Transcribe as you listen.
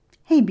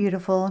Hey,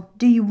 beautiful.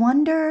 Do you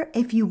wonder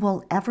if you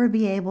will ever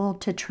be able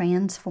to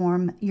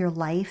transform your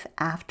life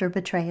after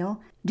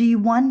betrayal? Do you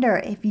wonder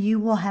if you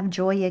will have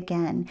joy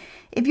again?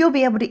 If you'll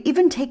be able to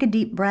even take a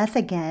deep breath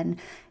again?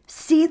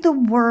 See the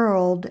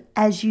world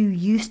as you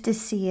used to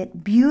see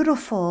it,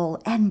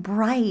 beautiful and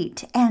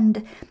bright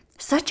and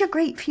such a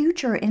great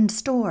future in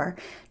store.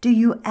 Do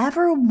you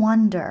ever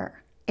wonder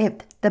if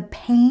the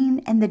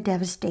pain and the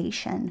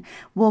devastation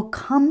will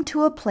come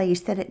to a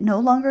place that it no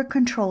longer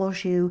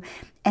controls you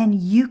and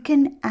you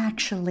can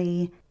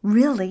actually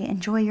really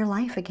enjoy your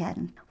life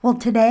again? Well,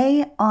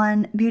 today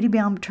on Beauty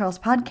Beyond Betrayal's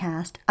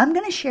podcast, I'm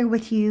going to share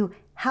with you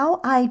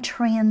how I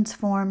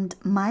transformed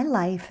my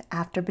life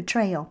after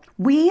betrayal.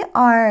 We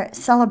are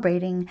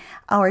celebrating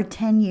our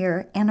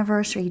 10-year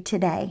anniversary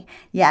today.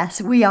 Yes,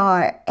 we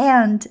are.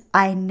 And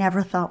I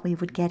never thought we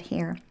would get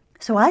here.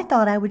 So I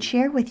thought I would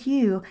share with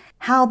you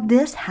how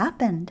this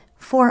happened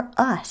for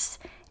us,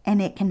 and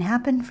it can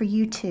happen for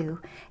you too.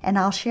 And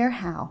I'll share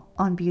how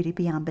on Beauty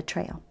Beyond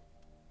Betrayal.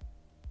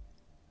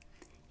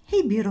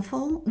 Hey,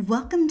 beautiful.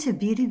 Welcome to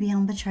Beauty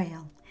Beyond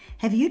Betrayal.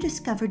 Have you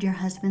discovered your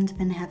husband's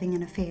been having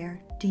an affair?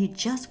 Do you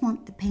just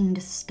want the pain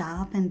to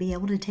stop and be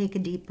able to take a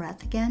deep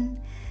breath again?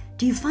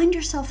 Do you find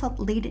yourself up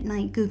late at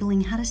night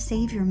Googling how to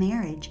save your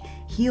marriage,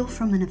 heal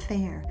from an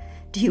affair?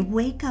 Do you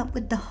wake up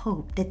with the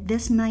hope that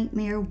this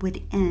nightmare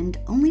would end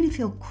only to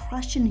feel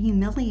crushed and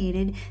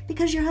humiliated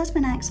because your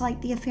husband acts like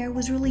the affair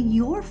was really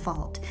your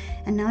fault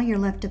and now you're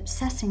left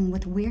obsessing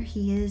with where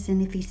he is and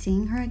if he's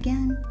seeing her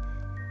again?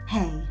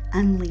 Hey,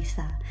 I'm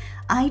Lisa.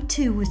 I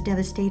too was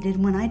devastated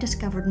when I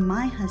discovered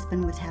my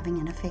husband was having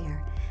an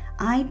affair.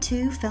 I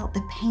too felt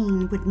the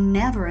pain would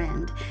never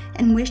end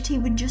and wished he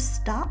would just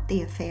stop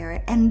the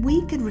affair and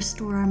we could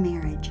restore our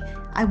marriage.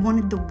 I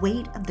wanted the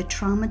weight of the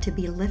trauma to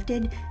be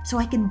lifted so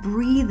I could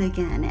breathe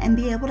again and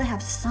be able to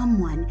have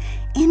someone,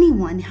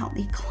 anyone help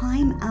me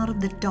climb out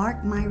of the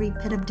dark, miry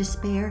pit of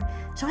despair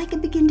so I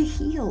could begin to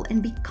heal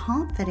and be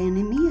confident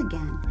in me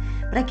again.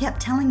 But I kept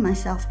telling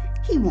myself,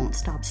 he won't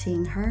stop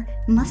seeing her.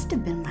 Must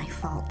have been my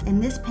fault.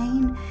 And this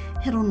pain,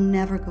 it'll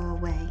never go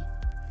away.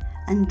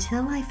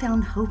 Until I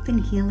found hope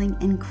and healing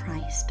in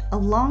Christ,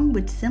 along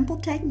with simple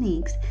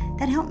techniques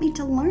that helped me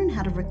to learn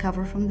how to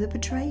recover from the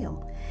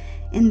betrayal.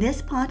 In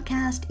this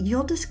podcast,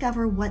 you'll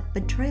discover what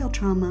betrayal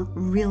trauma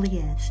really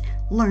is,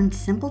 learn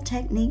simple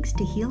techniques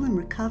to heal and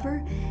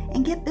recover,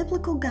 and get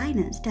biblical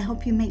guidance to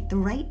help you make the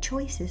right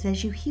choices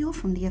as you heal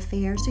from the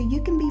affair so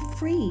you can be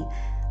free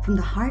from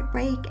the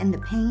heartbreak and the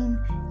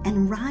pain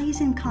and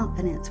rise in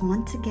confidence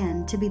once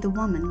again to be the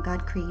woman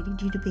God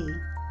created you to be.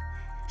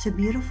 So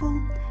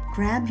beautiful,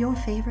 grab your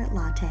favorite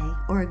latte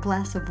or a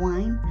glass of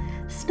wine,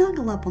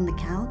 snuggle up on the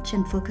couch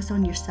and focus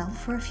on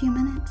yourself for a few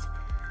minutes.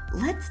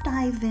 Let's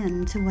dive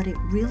into what it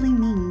really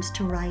means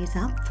to rise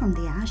up from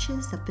the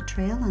ashes of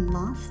betrayal and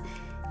loss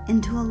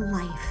into a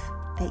life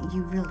that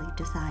you really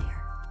desire.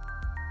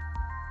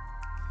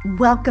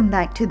 Welcome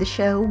back to the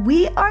show.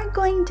 We are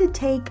going to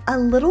take a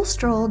little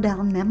stroll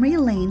down memory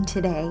lane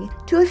today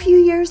to a few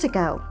years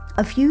ago.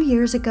 A few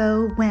years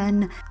ago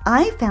when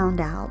I found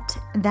out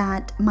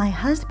that my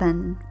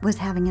husband was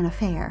having an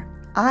affair.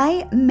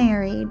 I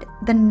married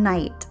the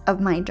knight of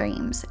my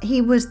dreams.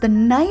 He was the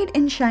knight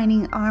in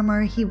shining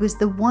armor. He was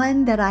the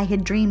one that I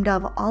had dreamed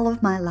of all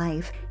of my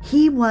life.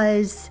 He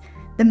was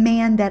the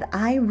man that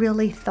I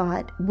really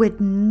thought would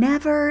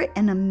never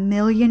in a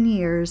million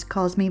years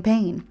cause me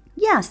pain.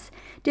 Yes,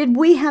 did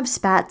we have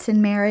spats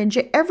in marriage?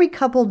 Every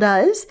couple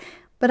does.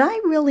 But I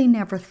really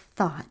never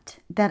thought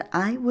that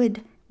I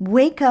would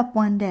wake up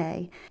one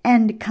day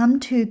and come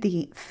to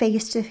the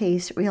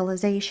face-to-face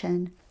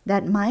realization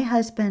that my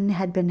husband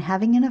had been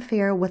having an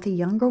affair with a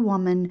younger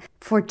woman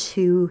for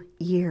 2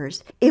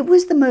 years. It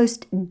was the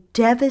most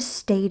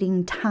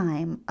devastating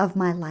time of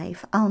my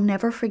life. I'll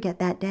never forget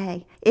that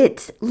day.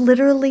 It's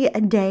literally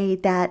a day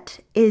that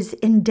is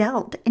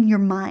indelt in your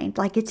mind,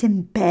 like it's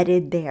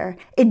embedded there.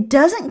 It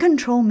doesn't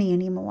control me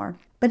anymore.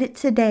 But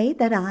it's a day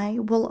that I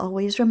will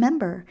always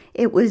remember.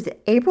 It was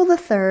April the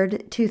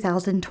 3rd,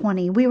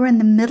 2020. We were in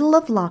the middle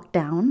of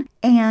lockdown,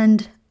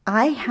 and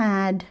I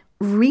had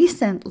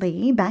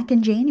recently, back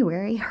in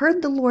January,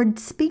 heard the Lord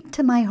speak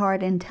to my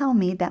heart and tell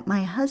me that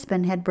my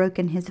husband had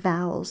broken his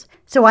vows.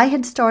 So I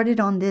had started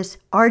on this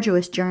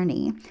arduous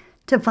journey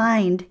to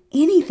find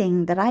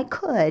anything that I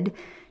could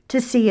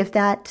to see if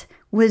that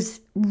was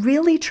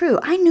really true.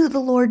 I knew the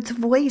Lord's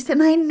voice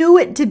and I knew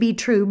it to be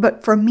true,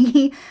 but for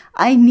me,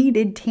 I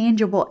needed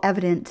tangible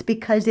evidence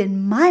because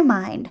in my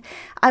mind,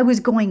 I was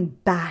going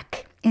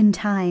back in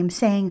time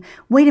saying,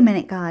 wait a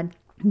minute, God,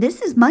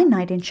 this is my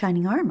knight in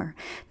shining armor.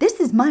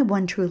 This is my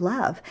one true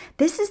love.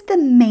 This is the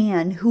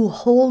man who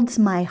holds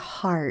my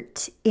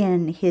heart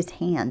in his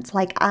hands.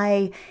 Like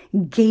I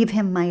gave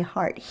him my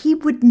heart. He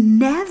would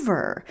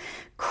never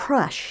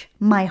crush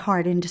my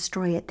heart and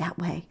destroy it that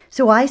way.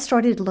 So I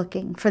started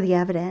looking for the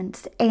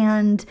evidence.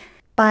 And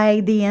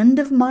by the end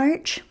of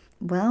March,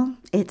 well,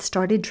 it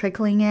started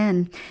trickling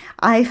in.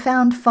 I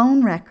found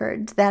phone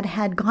records that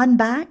had gone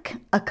back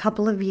a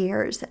couple of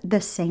years,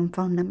 the same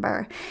phone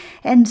number.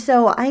 And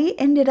so I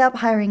ended up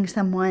hiring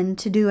someone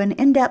to do an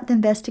in-depth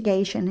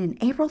investigation in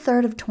April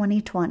 3rd of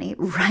 2020,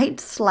 right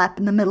slap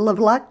in the middle of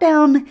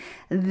lockdown.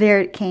 There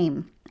it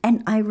came.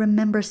 And I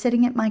remember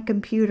sitting at my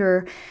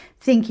computer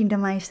thinking to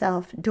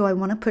myself, do I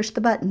want to push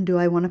the button? Do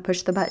I want to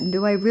push the button?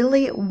 Do I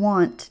really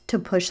want to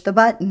push the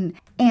button?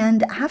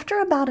 And after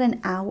about an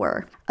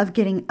hour of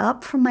getting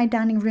up from my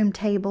dining room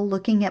table,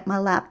 looking at my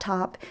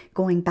laptop,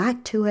 going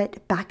back to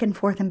it, back and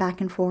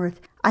forth,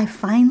 I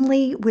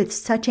finally, with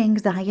such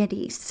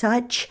anxiety,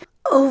 such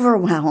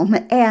overwhelm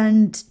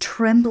and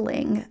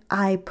trembling,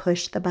 I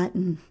pushed the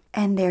button.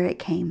 And there it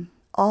came,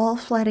 all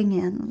flooding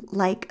in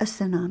like a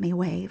tsunami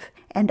wave.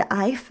 And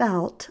I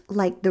felt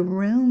like the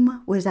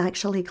room was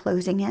actually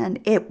closing in.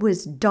 It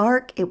was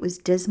dark. It was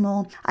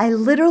dismal. I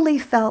literally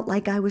felt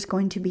like I was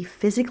going to be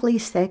physically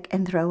sick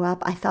and throw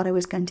up. I thought I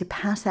was going to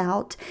pass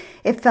out.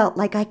 It felt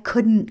like I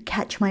couldn't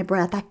catch my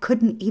breath. I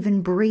couldn't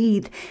even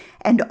breathe.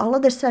 And all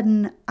of a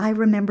sudden, I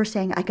remember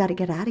saying, I got to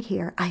get out of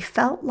here. I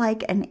felt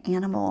like an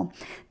animal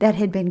that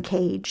had been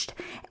caged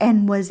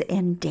and was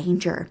in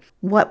danger.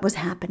 What was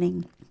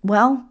happening?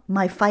 Well,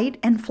 my fight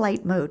and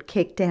flight mode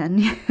kicked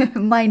in.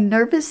 My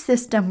nervous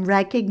system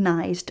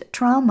recognized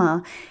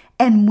trauma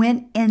and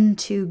went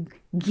into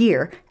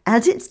gear,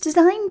 as it's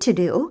designed to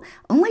do,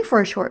 only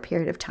for a short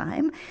period of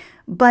time.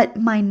 But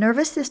my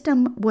nervous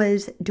system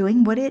was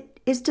doing what it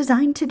is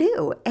designed to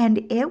do.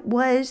 And it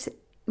was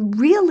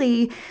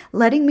really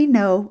letting me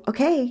know,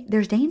 okay,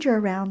 there's danger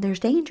around, there's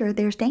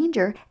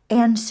danger.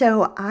 And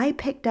so I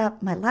picked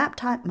up my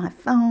laptop, my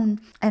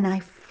phone, and I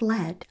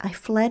fled. I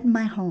fled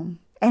my home.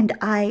 And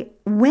I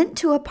went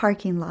to a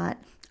parking lot,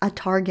 a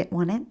Target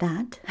one at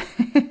that,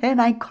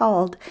 and I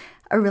called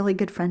a really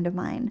good friend of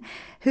mine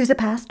who's a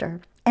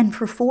pastor. And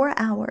for 4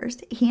 hours,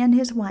 he and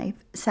his wife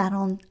sat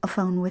on a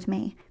phone with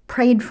me,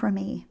 prayed for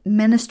me,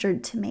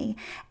 ministered to me,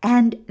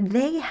 and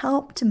they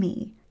helped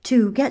me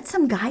to get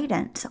some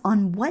guidance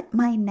on what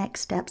my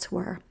next steps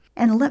were.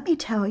 And let me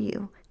tell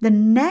you, the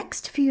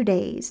next few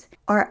days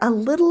are a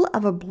little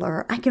of a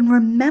blur. I can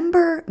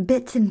remember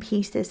bits and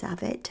pieces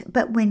of it,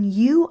 but when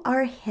you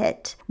are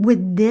hit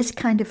with this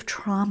kind of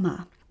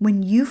trauma,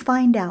 when you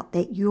find out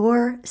that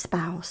your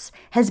spouse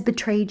has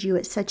betrayed you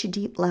at such a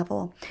deep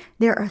level,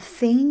 there are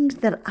things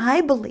that I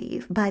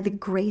believe by the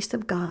grace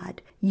of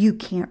God you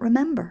can't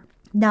remember.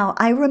 Now,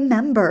 I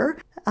remember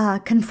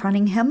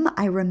confronting him.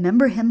 I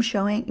remember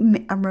showing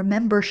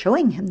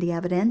him the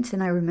evidence,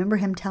 and I remember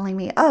him telling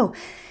me, oh,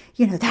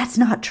 that's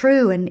not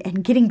true,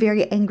 and getting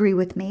very angry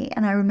with me.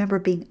 And I remember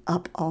being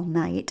up all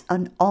night,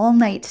 an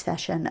all-night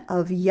session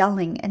of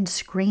yelling and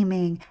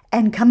screaming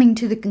and coming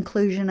to the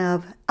conclusion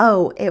of,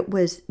 oh, it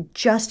was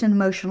just an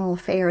emotional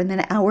affair. And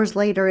then hours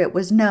later, it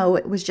was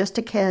just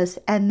a kiss.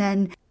 And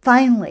then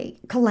finally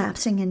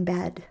collapsing in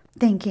bed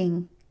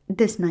thinking,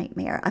 this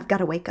nightmare, I've got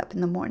to wake up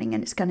in the morning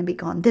and it's going to be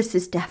gone. This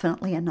is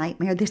definitely a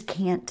nightmare. This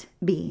can't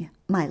be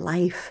my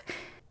life.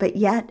 But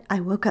yet I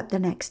woke up the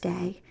next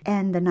day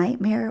and the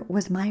nightmare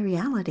was my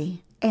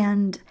reality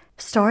and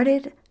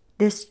started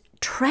this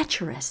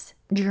treacherous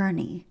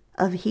journey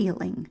of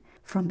healing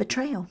from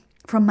betrayal,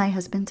 from my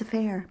husband's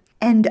affair.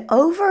 And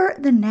over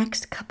the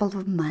next couple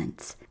of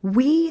months,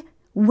 we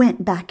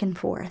went back and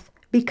forth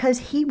because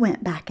he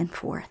went back and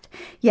forth.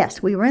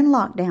 Yes, we were in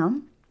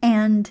lockdown,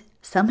 and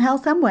somehow,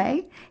 some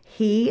way,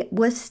 he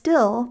was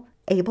still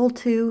able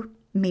to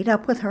meet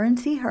up with her and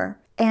see her.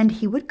 And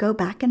he would go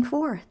back and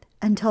forth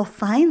until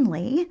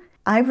finally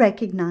I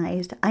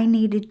recognized I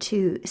needed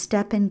to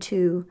step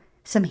into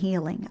some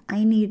healing.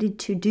 I needed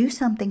to do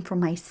something for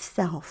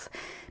myself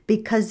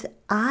because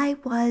I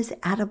was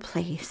at a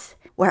place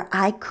where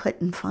I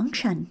couldn't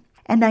function.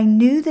 And I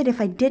knew that if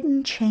I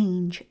didn't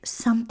change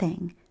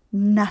something,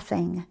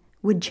 nothing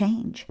would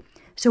change.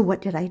 So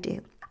what did I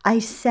do? I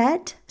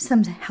set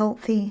some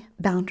healthy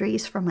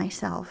boundaries for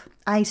myself.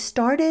 I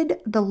started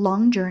the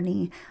long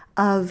journey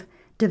of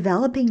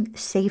developing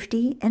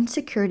safety and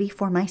security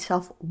for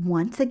myself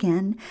once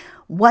again.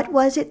 What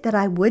was it that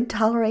I would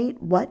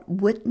tolerate? What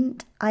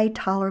wouldn't I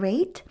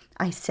tolerate?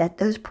 I set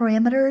those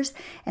parameters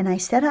and I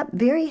set up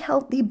very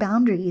healthy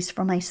boundaries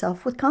for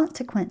myself with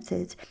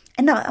consequences.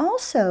 And I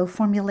also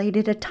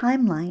formulated a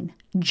timeline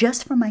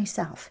just for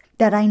myself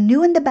that I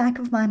knew in the back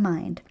of my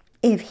mind,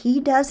 if he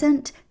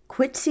doesn't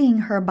quit seeing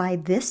her by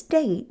this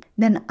date,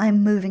 then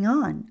I'm moving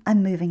on.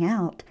 I'm moving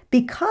out.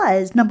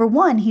 Because, number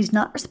one, he's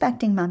not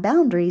respecting my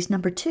boundaries.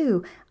 Number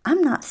two,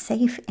 I'm not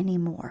safe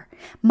anymore.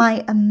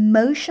 My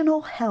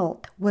emotional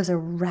health was a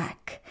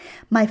wreck.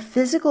 My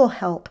physical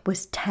health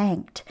was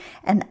tanked,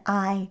 and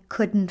I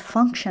couldn't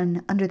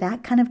function under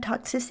that kind of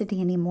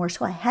toxicity anymore.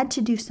 So I had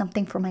to do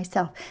something for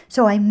myself.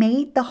 So I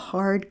made the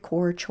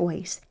hardcore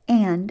choice.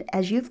 And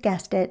as you've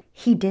guessed it,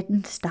 he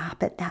didn't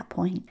stop at that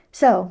point.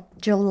 So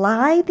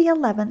July the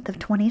 11th of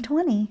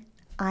 2020,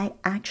 I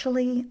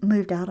actually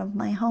moved out of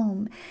my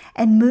home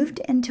and moved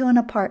into an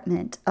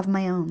apartment of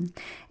my own.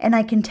 And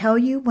I can tell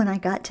you, when I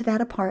got to that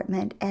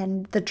apartment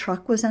and the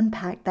truck was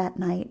unpacked that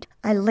night,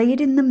 I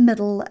laid in the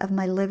middle of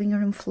my living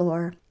room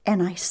floor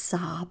and I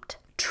sobbed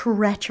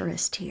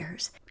treacherous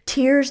tears.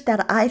 Tears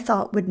that I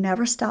thought would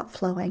never stop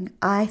flowing.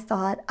 I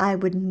thought I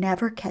would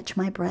never catch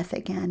my breath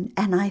again.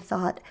 And I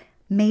thought,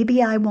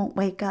 maybe I won't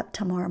wake up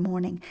tomorrow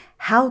morning.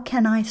 How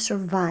can I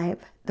survive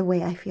the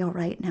way I feel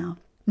right now?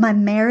 My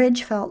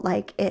marriage felt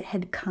like it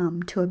had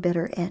come to a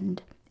bitter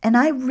end. And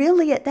I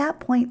really at that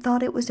point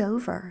thought it was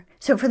over.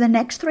 So for the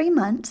next 3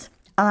 months,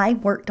 I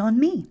worked on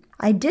me.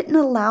 I didn't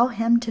allow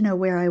him to know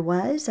where I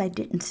was. I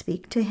didn't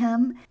speak to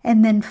him.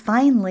 And then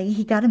finally,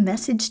 he got a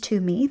message to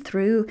me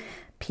through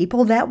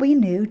people that we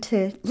knew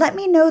to let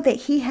me know that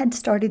he had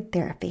started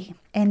therapy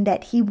and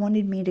that he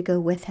wanted me to go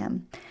with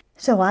him.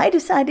 So I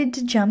decided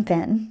to jump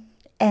in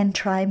and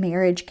try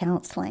marriage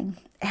counseling.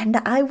 And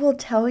I will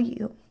tell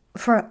you,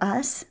 for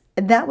us,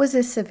 that was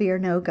a severe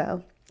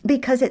no-go.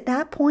 Because at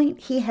that point,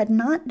 he had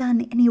not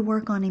done any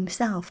work on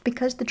himself.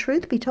 Because the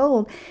truth be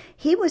told,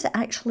 he was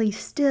actually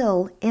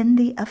still in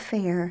the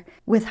affair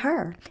with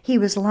her. He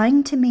was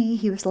lying to me.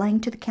 He was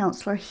lying to the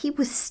counselor. He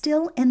was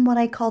still in what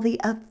I call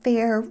the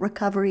affair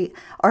recovery,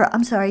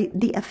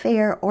 the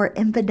affair or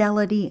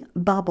infidelity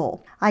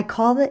bubble. I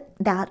call it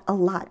that a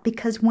lot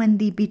because when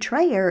the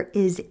betrayer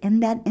is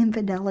in that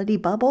infidelity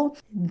bubble,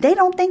 they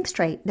don't think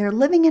straight. They're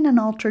living in an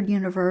altered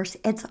universe.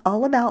 It's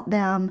all about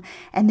them,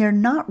 and they're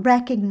not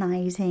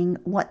recognizing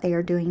what they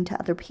are doing to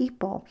other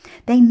people.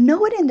 They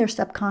know it in their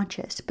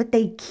subconscious, but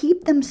they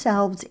keep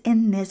themselves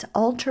in this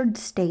altered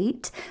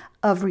state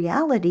of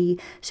reality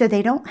so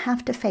they don't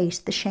have to face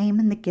the shame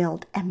and the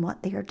guilt and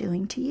what they are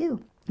doing to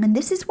you. And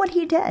this is what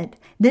he did.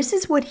 This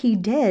is what he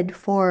did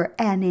for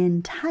an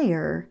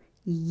entire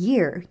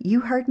year.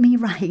 You heard me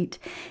right.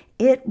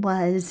 It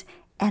was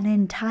an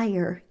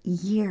entire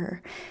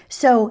year.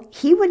 So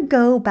he would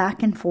go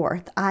back and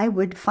forth. I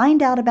would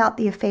find out about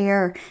the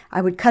affair.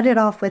 I would cut it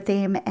off with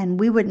him and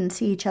we wouldn't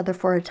see each other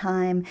for a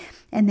time.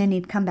 And then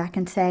he'd come back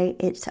and say,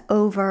 it's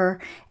over.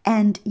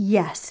 And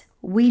yes,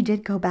 we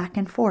did go back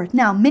and forth.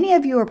 Now, many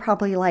of you are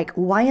probably like,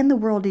 why in the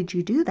world did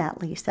you do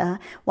that, Lisa?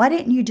 Why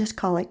didn't you just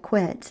call it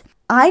quits?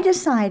 I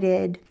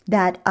decided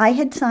that I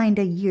had signed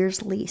a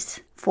year's lease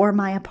for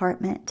my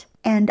apartment.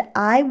 And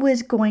I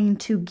was going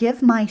to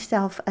give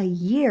myself a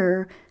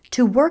year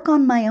to work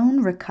on my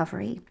own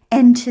recovery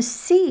and to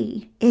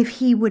see if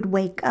he would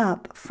wake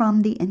up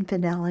from the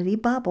infidelity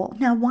bubble.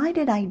 Now, why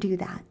did I do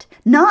that?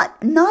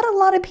 Not a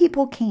lot of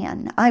people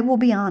can, I will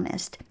be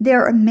honest.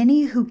 There are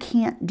many who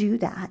can't do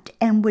that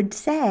and would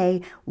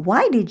say,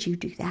 why did you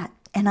do that?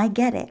 And I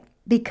get it,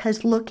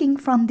 because looking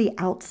from the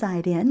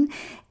outside in,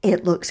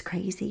 it looks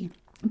crazy.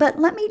 But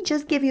let me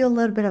just give you a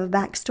little bit of a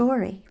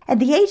backstory. At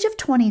the age of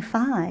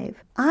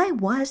 25, I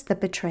was the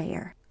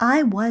betrayer.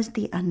 I was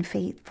the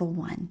unfaithful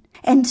one.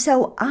 And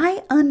so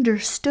I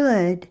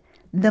understood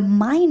the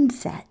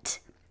mindset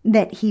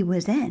that he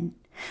was in.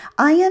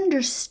 I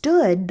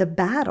understood the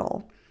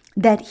battle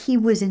that he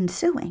was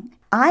ensuing.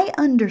 I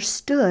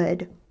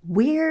understood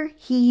where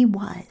he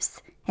was.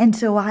 And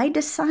so I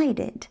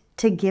decided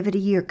to give it a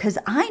year, because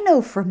I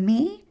know for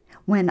me,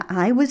 when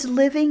I was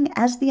living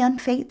as the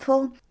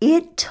unfaithful,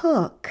 it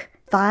took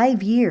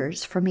 5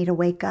 years for me to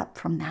wake up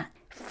from that.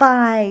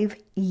 5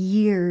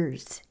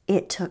 years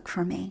it took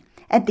for me.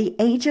 At the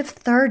age of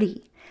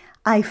 30,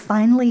 I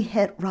finally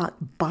hit rock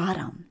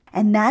bottom.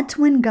 And that's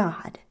when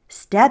God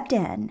stepped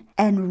in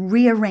and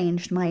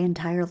rearranged my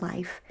entire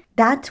life.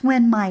 That's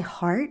when my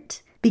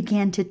heart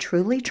began to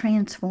truly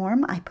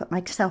transform. I put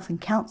myself in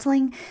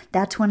counseling.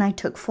 That's when I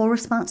took full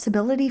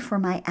responsibility for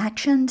my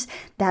actions.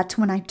 That's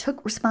when I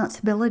took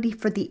responsibility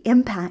for the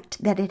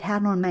impact that it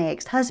had on my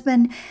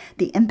ex-husband,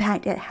 the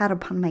impact it had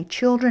upon my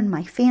children,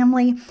 my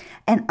family.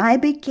 And I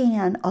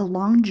began a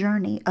long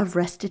journey of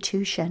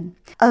restitution,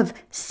 of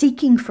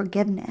seeking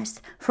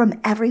forgiveness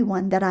from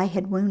everyone that I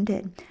had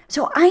wounded.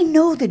 So I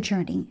know the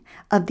journey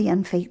of the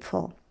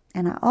unfaithful,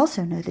 and I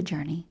also know the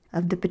journey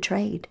of the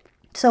betrayed.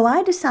 So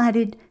I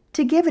decided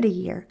to give it a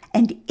year.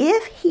 And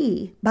if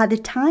he, by the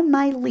time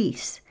my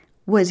lease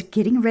was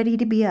getting ready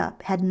to be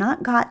up, had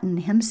not gotten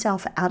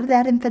himself out of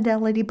that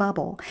infidelity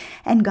bubble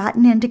and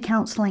gotten into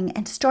counseling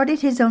and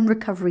started his own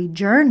recovery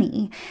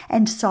journey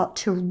and sought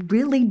to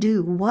really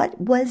do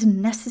what was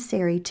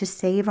necessary to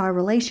save our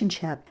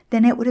relationship,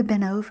 then it would have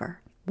been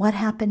over. What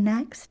happened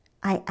next?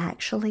 I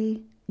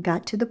actually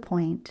got to the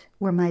point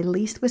where my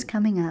lease was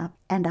coming up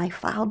and I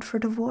filed for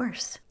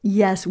divorce.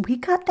 Yes, we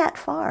got that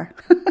far.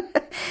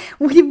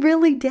 We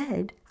really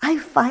did. I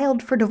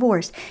filed for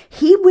divorce.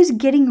 He was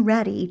getting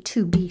ready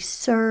to be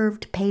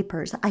served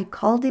papers. I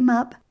called him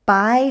up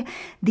by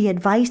the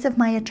advice of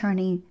my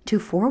attorney to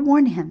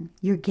forewarn him,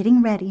 you're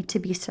getting ready to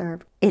be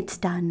served. It's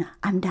done.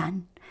 I'm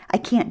done. I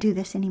can't do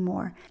this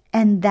anymore.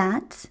 And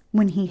that's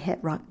when he hit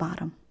rock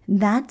bottom.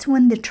 That's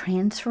when the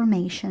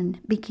transformation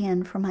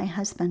began for my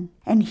husband.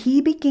 And he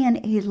began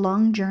a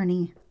long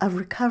journey of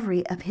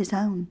recovery of his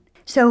own.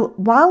 So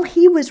while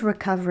he was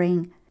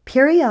recovering,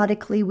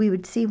 periodically we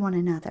would see one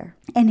another.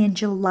 And in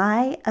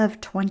July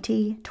of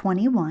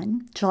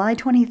 2021, July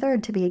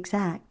 23rd to be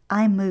exact,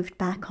 I moved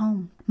back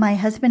home. My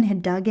husband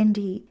had dug in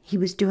deep. He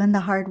was doing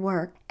the hard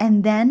work.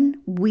 And then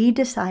we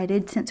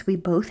decided, since we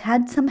both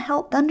had some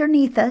health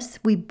underneath us,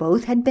 we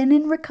both had been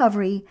in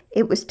recovery,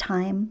 it was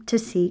time to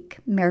seek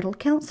marital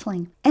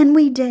counseling. And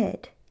we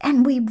did.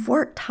 And we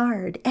worked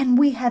hard, and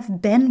we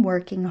have been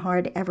working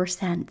hard ever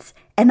since.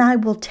 And I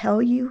will tell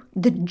you,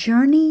 the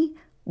journey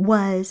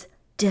was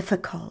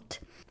difficult.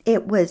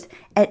 It was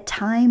at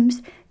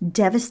times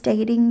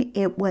devastating.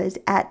 It was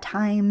at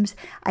times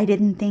I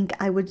didn't think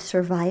I would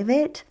survive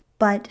it,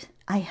 but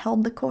I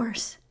held the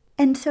course.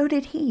 And so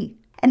did he.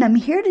 And I'm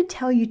here to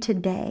tell you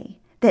today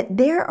that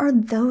there are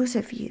those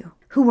of you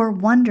who are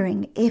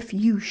wondering if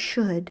you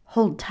should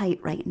hold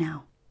tight right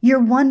now. You're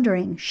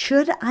wondering,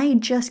 should I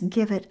just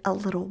give it a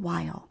little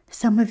while?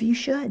 Some of you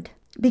should.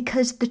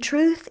 Because the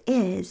truth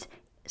is,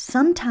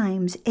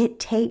 sometimes it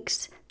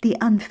takes the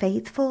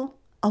unfaithful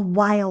a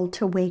while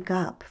to wake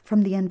up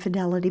from the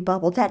infidelity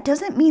bubble. That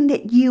doesn't mean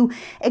that you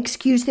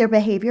excuse their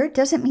behavior. It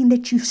doesn't mean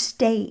that you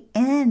stay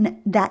in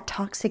that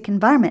toxic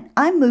environment.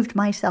 I moved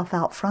myself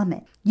out from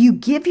it. You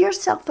give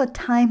yourself a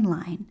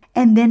timeline,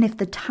 and then if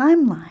the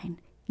timeline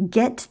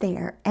gets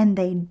there and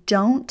they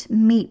don't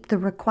meet the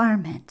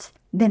requirements,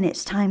 then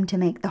it's time to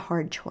make the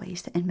hard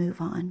choice and move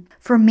on.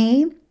 For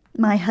me,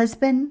 my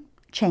husband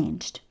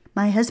changed.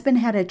 My husband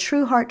had a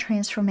true heart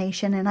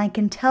transformation, and I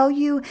can tell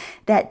you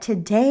that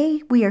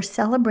today we are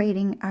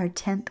celebrating our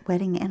 10th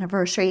wedding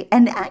anniversary.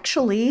 And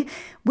actually,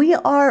 we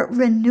are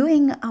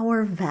renewing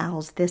our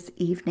vows this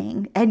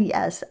evening. And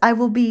yes, I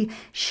will be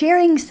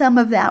sharing some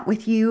of that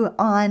with you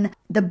on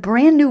the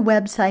brand new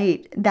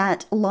website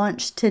that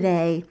launched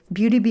today,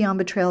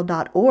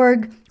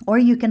 beautybeyondbetrayal.org, or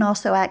you can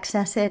also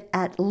access it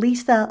at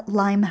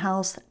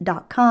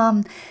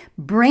lisalimehouse.com.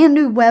 Brand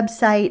new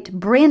website,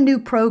 brand new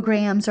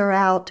programs are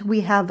out.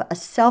 We have a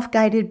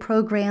self-guided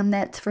program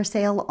that's for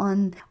sale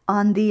on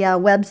the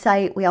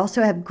website. We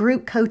also have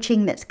group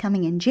coaching that's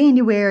coming in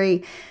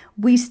January.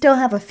 We still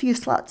have a few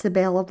slots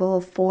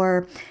available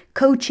for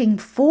coaching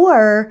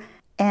for,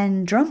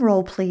 and drum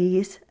roll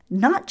please,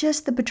 not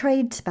just the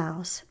betrayed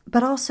spouse,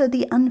 but also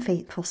the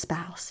unfaithful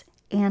spouse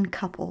and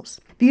couples.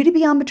 Beauty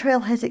Beyond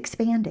Betrayal has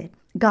expanded.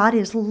 God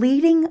is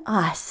leading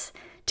us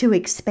to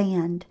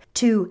expand,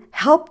 to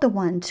help the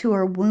ones who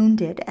are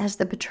wounded as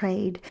the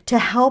betrayed, to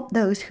help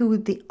those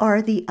who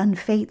are the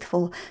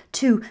unfaithful,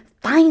 to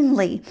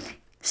finally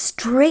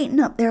straighten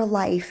up their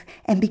life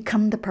and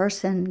become the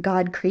person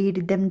God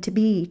created them to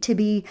be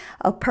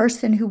a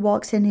person who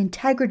walks in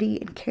integrity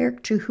and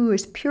character, who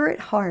is pure at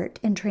heart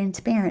and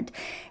transparent,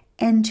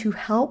 and to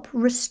help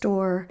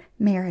restore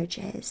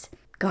marriages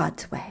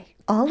God's way.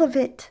 All of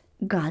it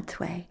God's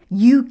way.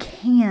 You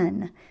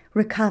can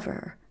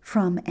recover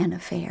from an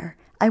affair.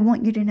 I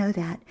want you to know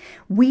that.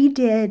 We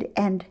did,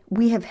 and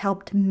we have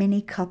helped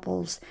many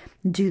couples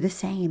do the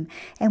same,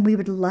 and we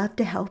would love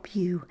to help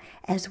you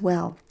as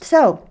well.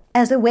 So,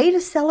 as a way to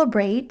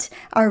celebrate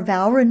our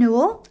vow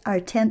renewal,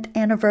 our 10th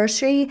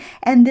anniversary,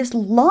 and this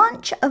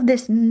launch of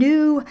this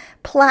new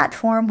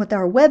platform with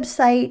our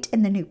website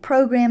and the new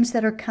programs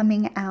that are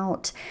coming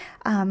out,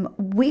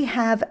 we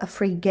have a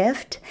free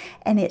gift,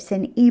 and it's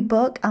an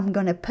ebook. I'm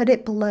going to put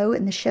it below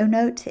in the show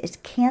notes. It's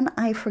Can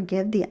I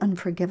Forgive the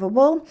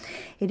Unforgivable?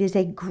 It is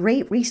a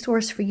great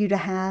resource for you to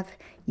have.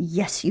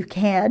 Yes, you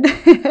can.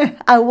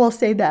 I will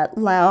say that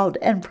loud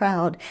and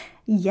proud.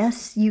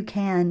 Yes, you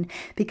can,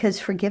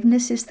 because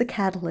forgiveness is the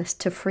catalyst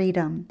to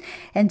freedom.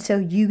 And so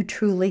you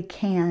truly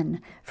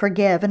can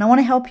forgive. And I want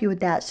to help you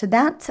with that. So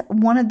that's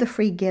one of the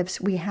free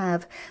gifts we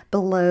have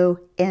below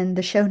in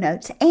the show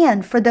notes.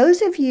 And for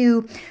those of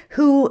you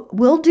who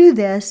will do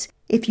this,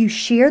 if you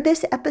share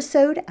this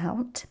episode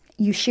out,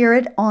 you share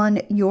it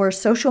on your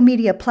social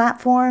media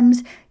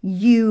platforms,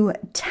 you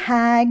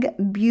tag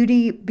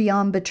Beauty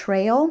Beyond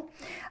Betrayal.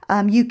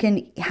 You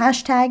can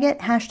hashtag it,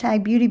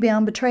 hashtag Beauty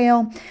Beyond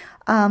Betrayal.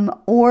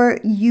 Or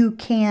you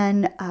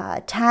can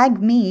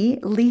tag me,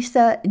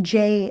 Lisa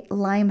J.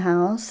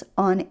 Limehouse,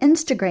 on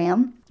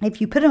Instagram. If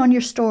you put it on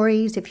your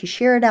stories, if you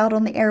share it out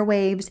on the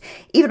airwaves,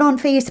 even on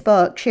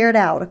Facebook, share it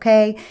out,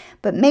 okay?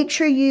 But make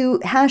sure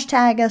you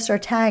hashtag us or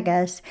tag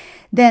us.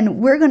 Then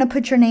we're going to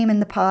put your name in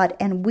the pot,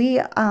 and we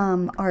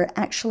are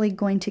actually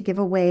going to give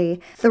away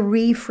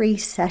 3 free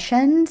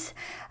sessions.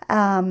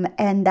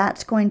 And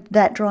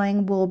that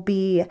drawing will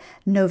be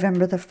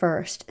November the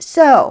 1st.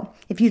 So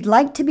if you'd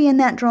like to be in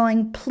that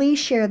drawing, please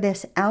share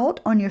this out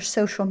on your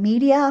social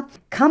media.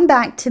 Come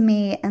back to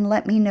me and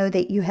let me know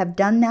that you have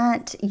done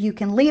that. You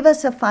can leave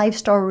us a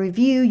 5-star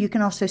review. You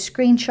can also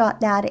screenshot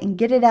that and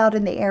get it out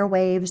in the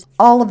airwaves.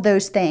 All of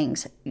those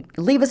things.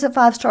 Leave us a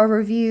 5-star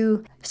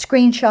review,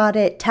 screenshot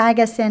it, tag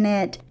us in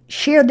it,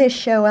 share this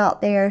show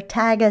out there,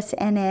 tag us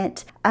in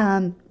it,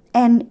 and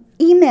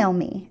email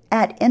me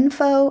at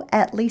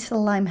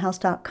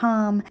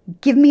info@lisalimehouse.com.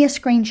 Give me a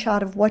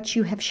screenshot of what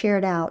you have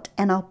shared out,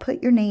 and I'll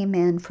put your name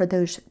in for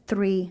those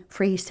 3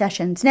 free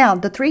sessions. Now,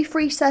 the 3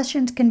 free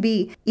sessions can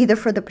be either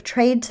for the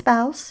betrayed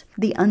spouse,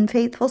 the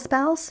unfaithful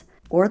spouse,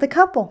 or the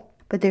couple.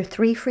 but they're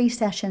 3 free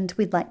sessions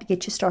we'd like to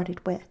get you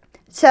started with.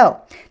 So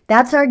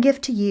that's our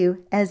gift to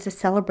you as a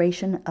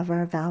celebration of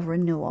our vow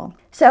renewal.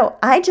 So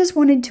I just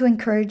wanted to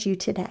encourage you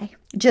today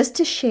just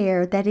to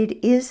share that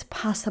it is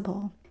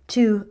possible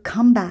to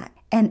come back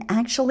and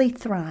actually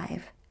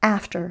thrive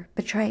after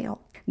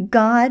betrayal.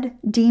 God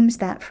deems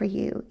that for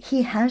you.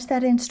 He has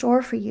that in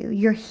store for you.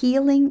 Your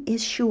healing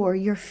is sure.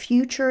 Your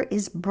future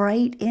is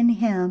bright in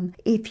Him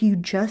if you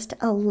just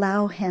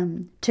allow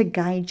Him to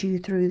guide you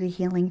through the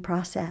healing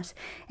process.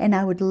 And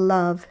I would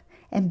love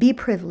and be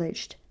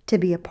privileged to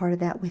be a part of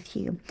that with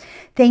you.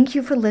 Thank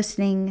you for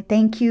listening.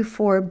 Thank you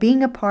for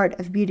being a part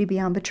of Beauty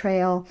Beyond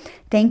Betrayal.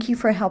 Thank you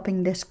for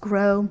helping this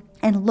grow.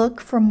 And look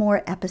for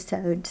more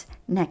episodes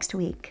next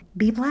week.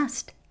 Be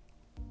blessed.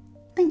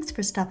 Thanks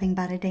for stopping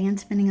by today and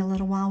spending a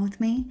little while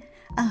with me.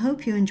 I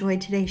hope you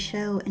enjoyed today's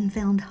show and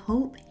found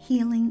hope,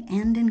 healing,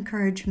 and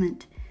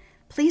encouragement.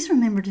 Please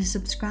remember to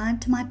subscribe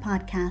to my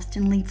podcast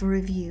and leave a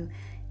review.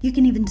 You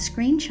can even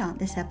screenshot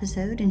this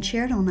episode and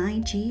share it on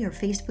IG or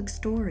Facebook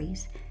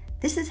stories.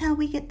 This is how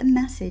we get the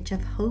message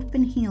of hope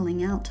and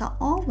healing out to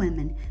all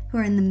women who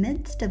are in the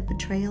midst of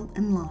betrayal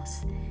and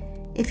loss.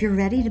 If you're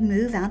ready to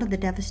move out of the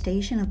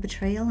devastation of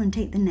betrayal and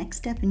take the next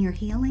step in your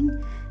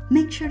healing,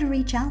 make sure to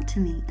reach out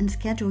to me and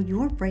schedule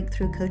your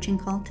breakthrough coaching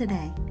call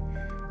today.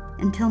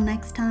 Until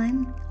next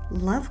time,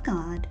 love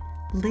God,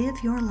 live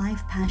your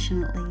life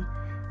passionately,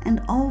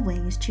 and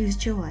always choose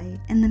joy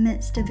in the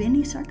midst of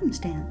any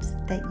circumstance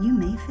that you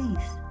may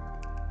face.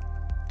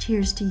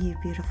 Cheers to you,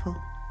 beautiful.